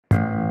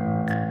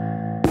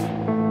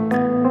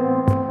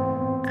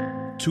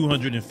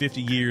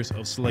250 years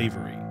of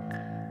slavery,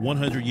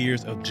 100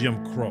 years of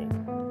Jim Crow,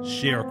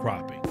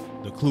 sharecropping,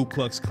 the Ku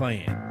Klux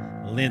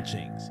Klan,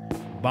 lynchings,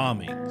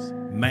 bombings,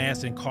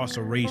 mass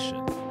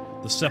incarceration,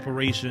 the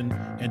separation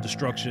and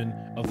destruction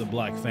of the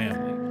black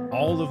family.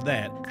 All of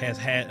that has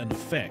had an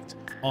effect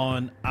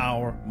on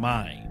our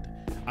mind.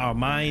 Our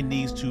mind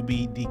needs to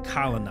be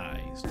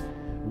decolonized.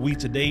 We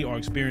today are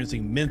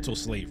experiencing mental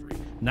slavery,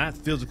 not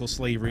physical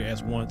slavery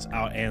as once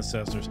our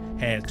ancestors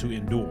had to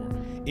endure.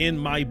 In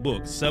my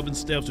book, 7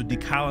 Steps to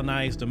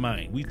Decolonize the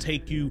Mind, we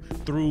take you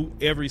through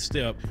every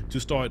step to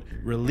start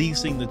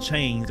releasing the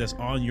chains that's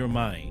on your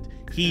mind.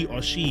 He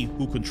or she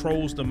who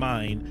controls the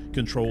mind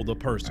control the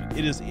person.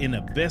 It is in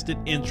a vested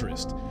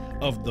interest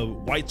of the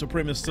white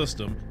supremacist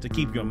system to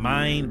keep your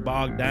mind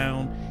bogged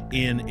down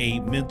in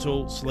a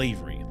mental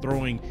slavery,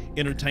 throwing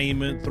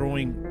entertainment,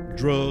 throwing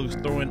drugs,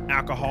 throwing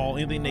alcohol,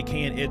 anything they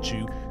can at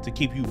you to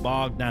keep you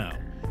bogged down.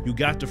 You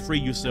got to free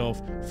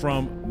yourself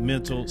from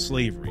mental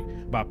slavery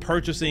by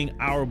purchasing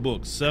our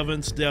book,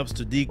 7 Steps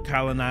to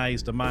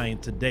Decolonize the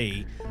Mind,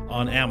 today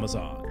on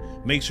Amazon.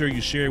 Make sure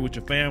you share it with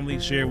your family,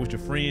 share it with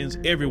your friends.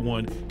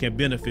 Everyone can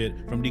benefit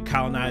from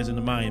decolonizing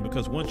the mind,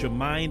 because once your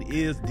mind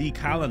is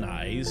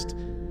decolonized,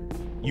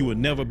 you will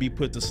never be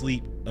put to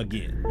sleep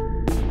again.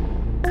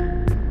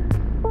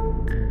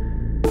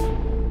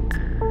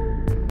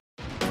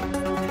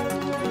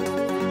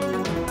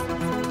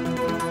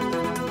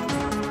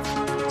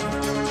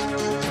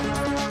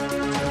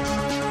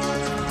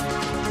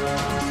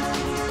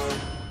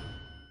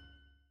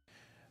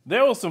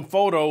 There were some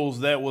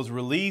photos that was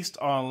released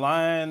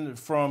online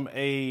from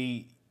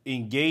a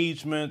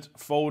engagement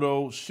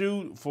photo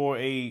shoot for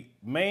a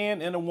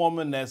man and a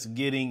woman that's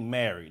getting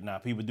married. Now,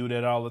 people do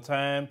that all the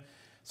time.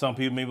 Some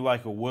people may be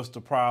like, well, what's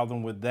the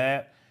problem with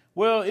that?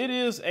 Well, it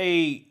is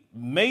a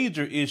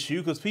major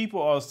issue because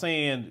people are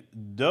saying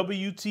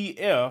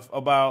WTF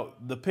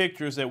about the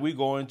pictures that we're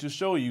going to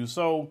show you.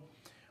 So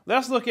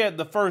let's look at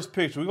the first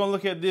picture. We're going to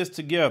look at this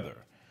together.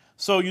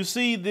 So you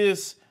see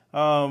this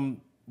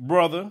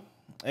brother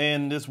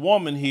and this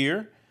woman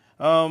here.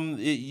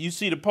 You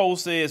see the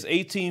post says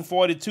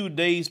 1842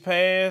 days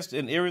passed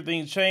and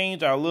everything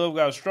changed. Our love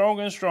got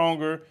stronger and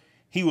stronger.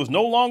 He was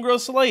no longer a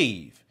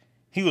slave.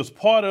 He was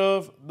part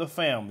of the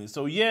family.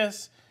 So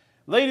yes,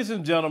 ladies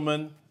and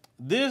gentlemen,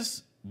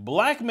 this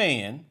black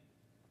man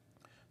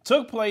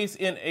took place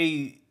in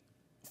a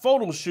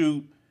photo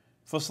shoot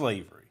for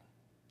slavery.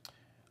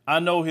 I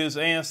know his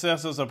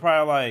ancestors are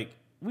probably like,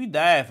 we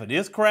died for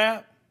this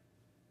crap.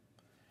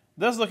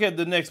 Let's look at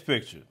the next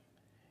picture.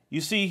 You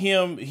see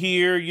him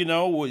here, you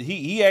know,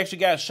 he actually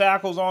got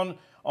shackles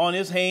on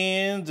his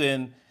hands,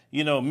 and,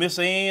 you know, Miss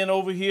Ann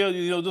over here,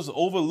 you know, just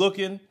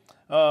overlooking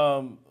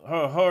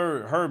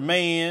her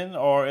man,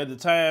 or at the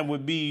time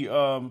would be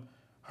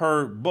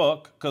her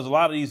buck, because a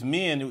lot of these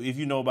men, if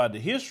you know about the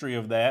history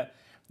of that,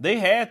 they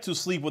had to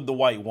sleep with the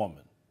white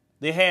woman.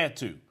 They had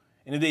to.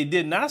 And if they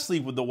did not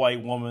sleep with the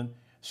white woman,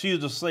 she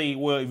would just say,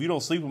 well, if you don't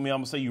sleep with me, I'm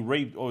going to say you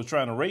raped or was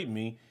trying to rape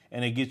me,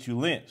 and they get you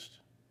lynched.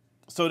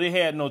 So they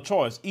had no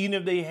choice, even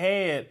if they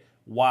had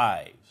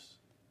wives.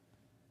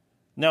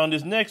 Now, in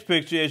this next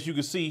picture, as you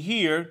can see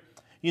here,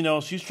 you know,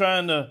 she's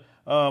trying to,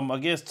 I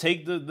guess,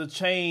 take the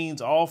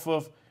chains off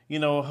of, you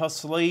know, her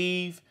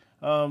slave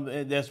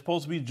that's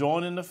supposed to be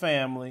joining the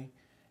family.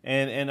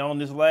 And on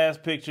this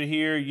last picture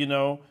here, you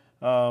know,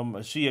 I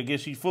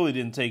guess she fully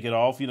didn't take it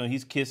off. You know,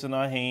 he's kissing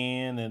her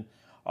hand and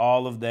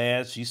all of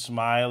that. She's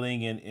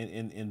smiling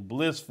in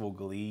blissful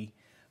glee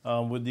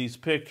with these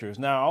pictures.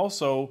 Now,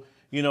 also,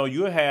 you know,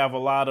 you have a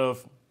lot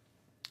of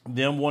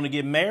them want to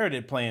get married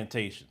at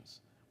plantations.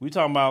 We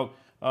talking about,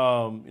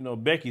 you know,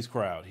 Becky's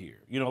crowd here.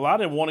 You know, a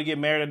lot of them want to get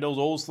married at those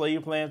old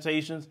slave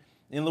plantations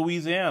in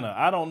Louisiana.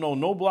 I don't know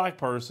no black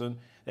person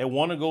that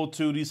want to go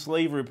to these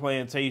slavery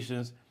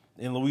plantations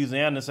in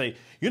Louisiana and say,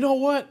 you know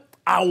what?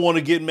 I want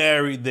to get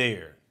married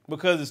there,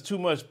 because it's too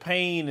much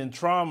pain and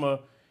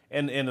trauma,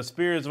 and the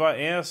spirits of our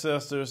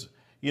ancestors,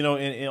 you know,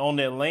 on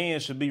that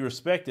land should be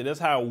respected. That's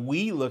how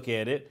we look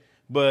at it.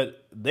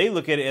 But they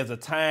look at it as a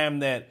time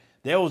that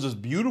was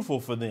just beautiful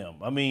for them.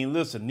 I mean,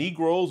 listen,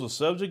 Negroes were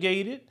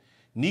subjugated.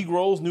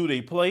 Negroes knew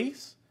their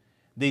place.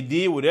 They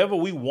did whatever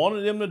we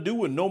wanted them to do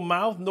with no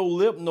mouth, no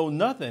lip, no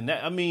nothing.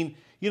 I mean,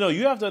 you know,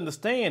 you have to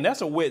understand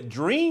that's a wet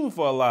dream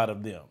for a lot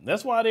of them.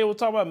 That's why they were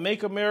talking about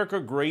make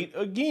America great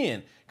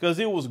again, because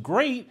it was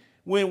great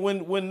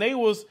when they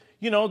was,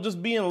 you know,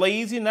 just being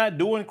lazy, not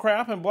doing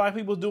crap, and black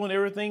people doing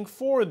everything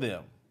for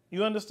them.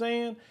 You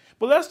understand?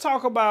 But let's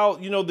talk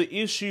about, you know, the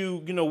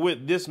issue, you know,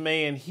 with this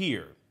man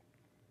here.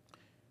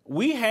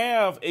 We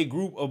have a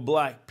group of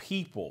black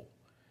people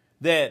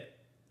that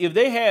if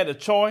they had a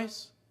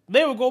choice,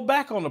 they would go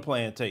back on the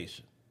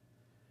plantation.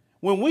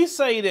 When we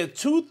say that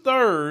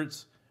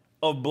 2/3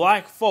 of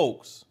black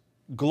folks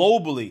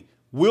globally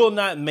will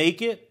not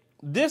make it,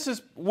 this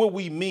is what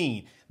we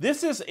mean.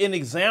 This is an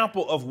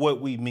example of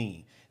what we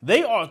mean.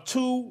 They are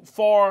too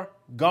far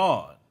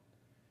gone.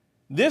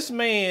 This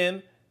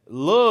man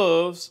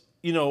loves,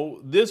 you know,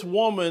 this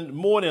woman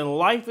more than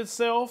life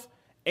itself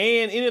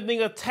and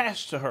anything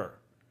attached to her.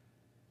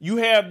 You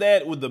have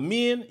that with the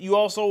men. You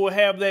also will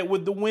have that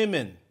with the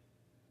women.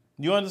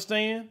 You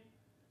understand?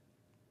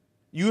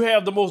 You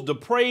have the most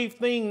depraved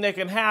thing that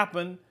can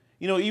happen,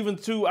 you know, even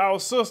to our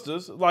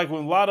sisters, like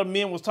when a lot of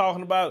men was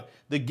talking about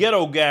the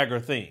ghetto gagger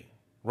thing,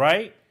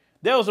 right?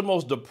 That was the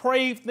most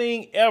depraved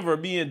thing ever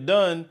being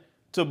done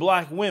to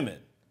black women.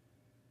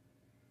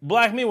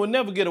 Black men would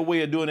never get away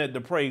with doing that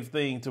depraved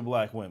thing to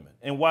black women.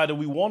 And why do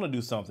we want to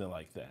do something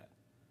like that?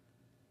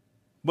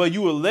 But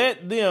you will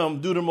let them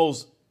do the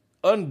most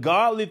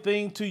ungodly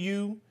thing to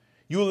you.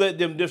 You will let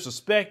them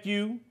disrespect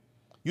you.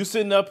 You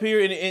sitting up here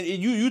and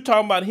you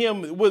talking about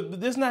him. Well,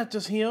 it's not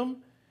just him.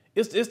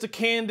 It's the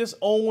Candace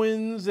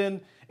Owens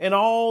and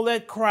all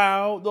that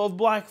crowd, those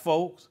black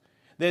folks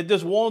that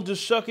just want to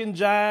shuck and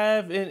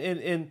jive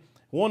and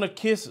want to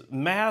kiss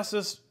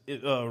Master's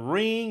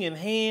ring and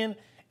hand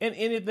and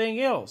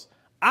anything else.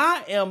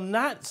 I am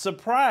not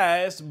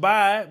surprised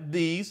by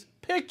these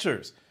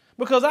pictures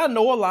because I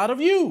know a lot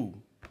of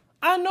you.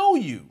 I know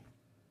you.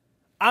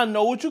 I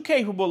know what you're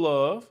capable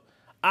of.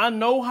 I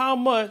know how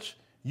much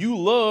you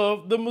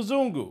love the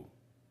Mzungu.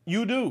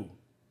 You do.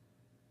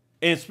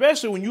 And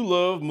especially when you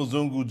love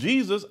Mzungu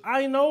Jesus,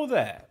 I know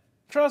that.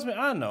 Trust me,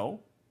 I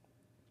know.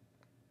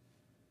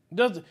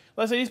 Let's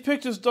say these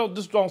pictures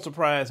don't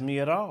surprise me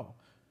at all.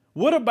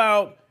 What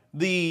about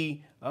the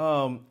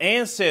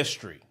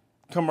Ancestry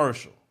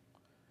commercial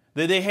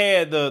that they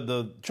had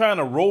the trying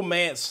to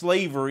romance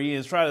slavery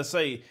and try to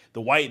say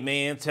the white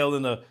man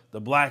telling the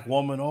black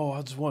woman, oh,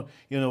 I just want,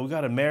 you know, we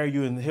got to marry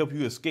you and help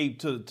you escape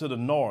to the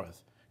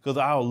north because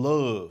of our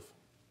love.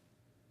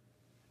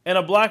 And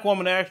a black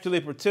woman actually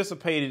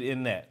participated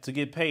in that to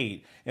get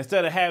paid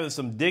instead of having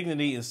some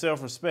dignity and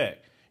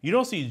self-respect. You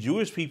don't see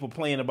Jewish people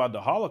playing about the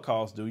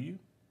Holocaust, do you?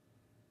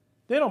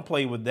 They don't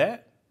play with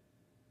that.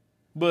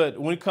 But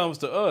when it comes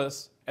to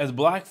us as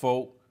black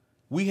folk,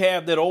 we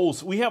have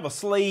a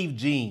slave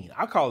gene.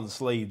 I call it a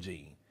slave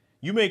gene.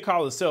 You may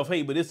call it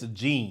self-hate, but it's a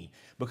gene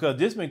because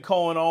this been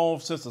going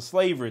on since the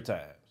slavery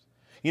times.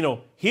 You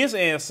know, his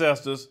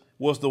ancestors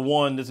was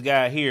this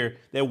guy here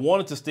that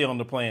wanted to stay on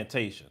the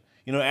plantation.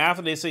 You know,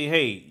 after they say,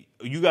 hey,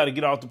 you got to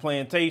get off the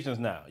plantations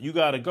now. You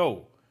got to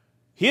go.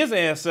 His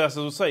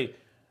ancestors would say,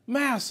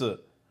 Master,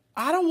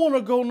 I don't want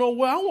to go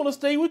nowhere. I want to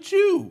stay with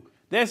you.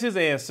 That's his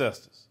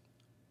ancestors.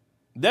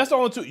 That's the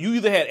only two. You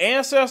either had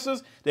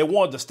ancestors that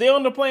wanted to stay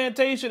on the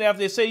plantation after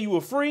they say you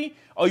were free,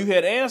 or you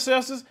had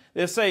ancestors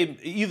that say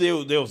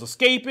either they was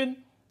escaping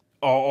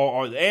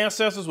or the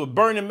ancestors were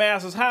burning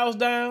Master's house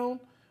down,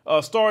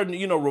 starting,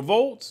 you know,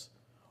 revolts.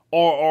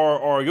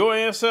 Or your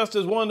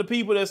ancestors one of the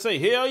people that say,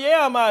 hell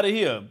yeah, I'm out of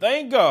here.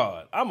 Thank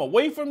God. I'm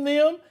away from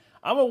them.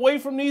 I'm away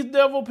from these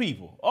devil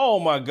people. Oh,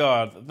 my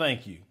God.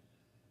 Thank you.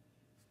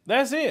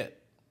 That's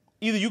it.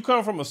 Either you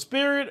come from a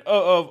spirit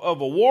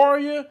of a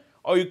warrior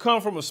or you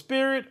come from a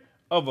spirit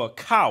of a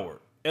coward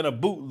and a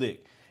bootlick.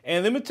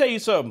 And let me tell you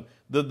something.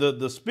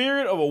 The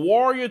spirit of a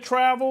warrior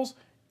travels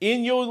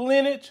in your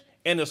lineage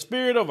and the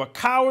spirit of a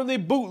cowardly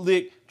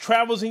bootlick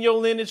travels in your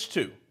lineage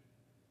too.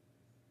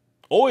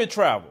 Or it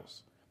travels.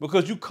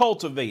 Because you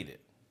cultivate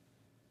it.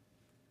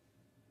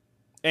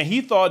 And he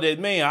thought that,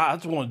 man, I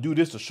just want to do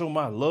this to show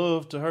my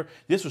love to her.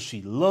 This is what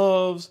she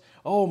loves.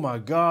 Oh, my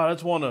God, I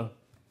just want to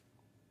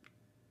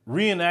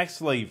reenact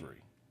slavery.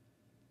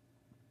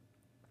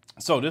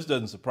 So this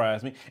doesn't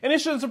surprise me. And it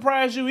shouldn't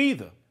surprise you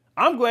either.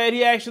 I'm glad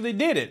he actually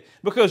did it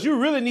because you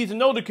really need to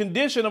know the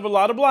condition of a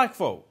lot of black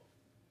folk.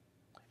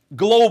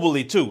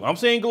 Globally, too. I'm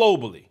saying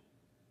globally.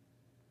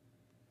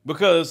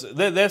 Because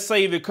let's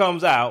say if it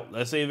comes out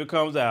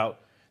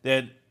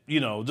that, you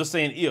know, just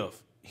saying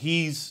if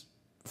he's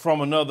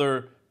from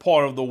another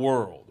part of the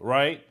world,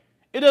 right?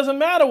 It doesn't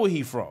matter where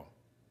he's from.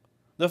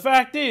 The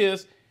fact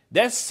is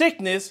that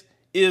sickness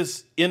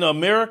is in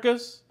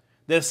Americas.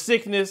 That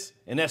sickness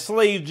and that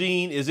slave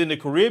gene is in the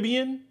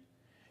Caribbean.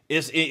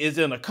 It's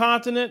in a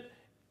continent.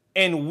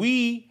 And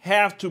we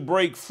have to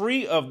break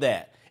free of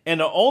that.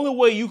 And the only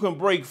way you can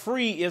break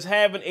free is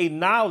having a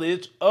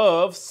knowledge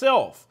of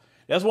self.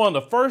 That's one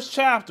of the first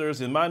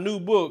chapters in my new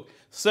book,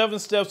 7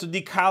 Steps to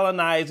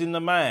Decolonizing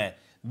the Mind.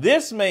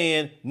 This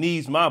man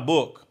needs my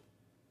book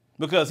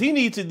because he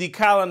needs to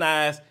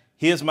decolonize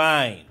his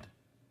mind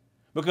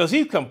because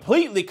he's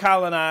completely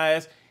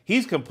colonized.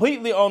 He's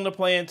completely on the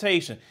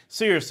plantation.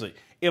 Seriously,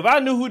 if I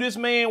knew who this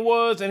man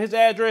was and his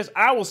address,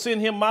 I would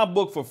send him my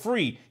book for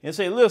free and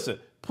say, listen,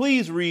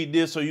 please read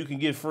this so you can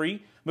get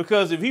free.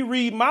 Because if he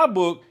read my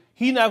book,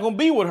 he's not going to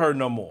be with her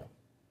no more.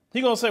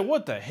 He's going to say,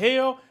 what the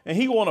hell? And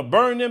he want to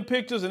burn them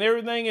pictures and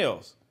everything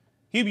else.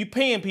 He'll be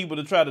paying people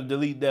to try to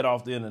delete that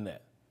off the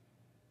internet.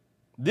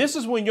 This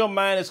is when your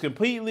mind is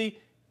completely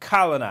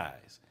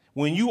colonized.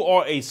 When you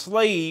are a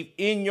slave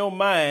in your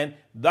mind,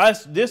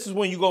 this is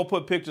when you're going to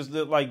put pictures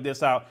like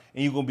this out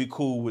and you're going to be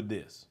cool with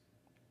this.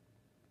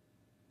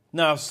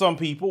 Now, some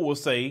people will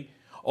say,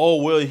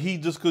 oh, well, he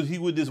just because he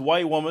with this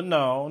white woman.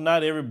 No,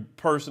 not every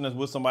person that's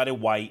with somebody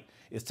white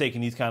is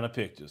taking these kind of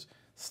pictures.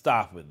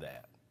 Stop with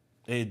that.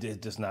 It's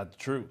just not the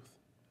truth.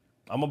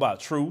 I'm about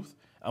truth.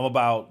 I'm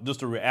about just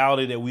the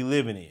reality that we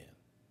living in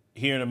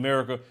here in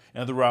America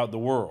and throughout the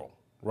world,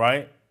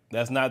 right?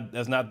 That's not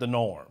the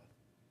norm.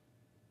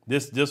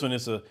 This one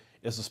is a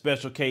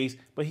special case,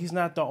 but he's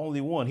not the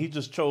only one. He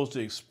just chose to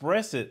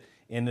express it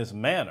in this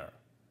manner.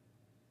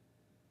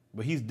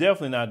 But he's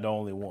definitely not the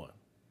only one.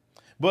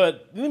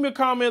 But leave me a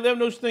comment. Let me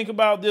know what you think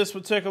about this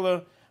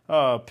particular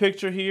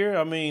picture here.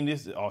 I mean,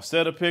 this is a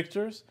set of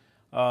pictures.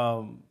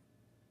 I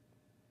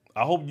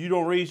hope you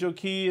don't raise your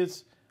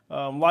kids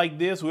like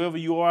this, whoever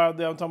you are out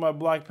there. I'm talking about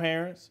black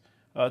parents.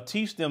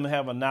 Teach them to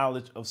have a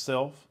knowledge of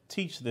self.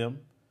 Teach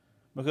them.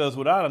 Because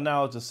without a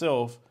knowledge of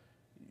self,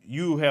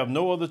 you have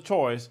no other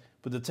choice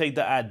but to take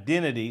the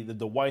identity that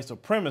the white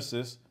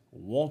supremacists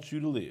want you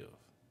to live.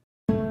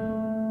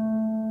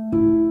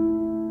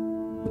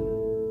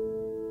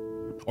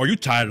 Are you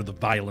tired of the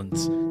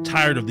violence,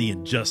 tired of the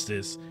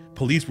injustice,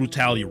 police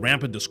brutality,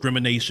 rampant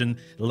discrimination,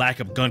 lack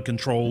of gun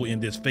control in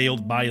this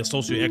failed biased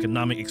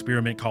socioeconomic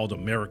experiment called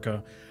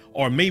America?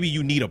 Or maybe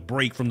you need a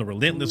break from the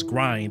relentless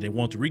grind and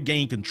want to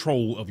regain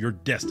control of your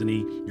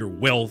destiny, your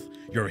wealth,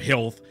 your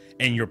health,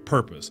 and your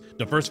purpose.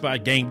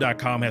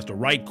 DiversifiedGame.com has the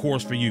right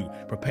course for you.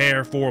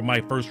 Prepare for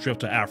my first trip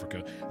to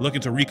Africa.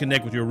 Looking to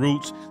reconnect with your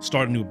roots,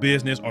 start a new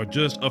business, or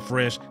just a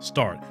fresh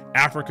start.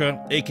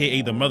 Africa,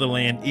 aka the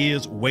motherland,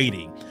 is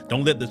waiting.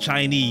 Don't let the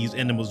Chinese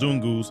and the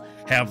Mzungus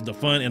have the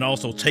fun and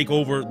also take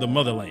over the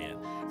motherland.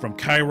 From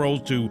Cairo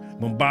to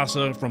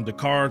Mombasa, from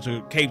Dakar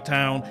to Cape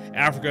Town,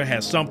 Africa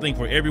has something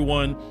for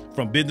everyone,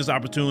 from business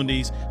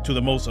opportunities to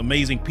the most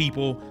amazing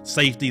people,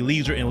 safety,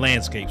 leisure, and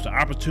landscapes. The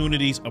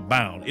opportunities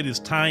abound. It is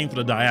time for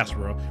the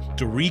diaspora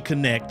to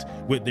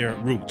reconnect with their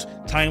roots.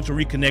 Time to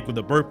reconnect with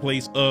the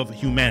birthplace of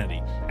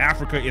humanity.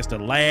 Africa is the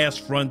last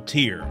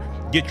frontier.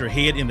 Get your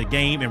head in the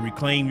game and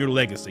reclaim your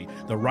legacy.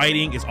 The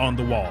writing is on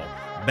the wall.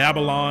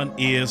 Babylon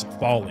is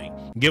falling.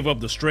 Give up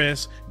the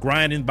stress,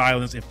 grind, and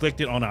violence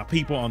inflicted on our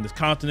people on this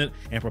continent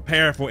and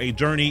prepare for a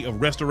journey of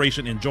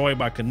restoration and joy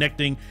by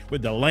connecting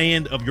with the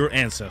land of your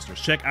ancestors.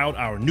 Check out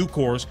our new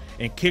course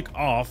and kick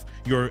off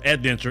your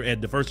adventure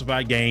at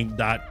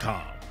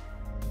DiversifiedGame.com.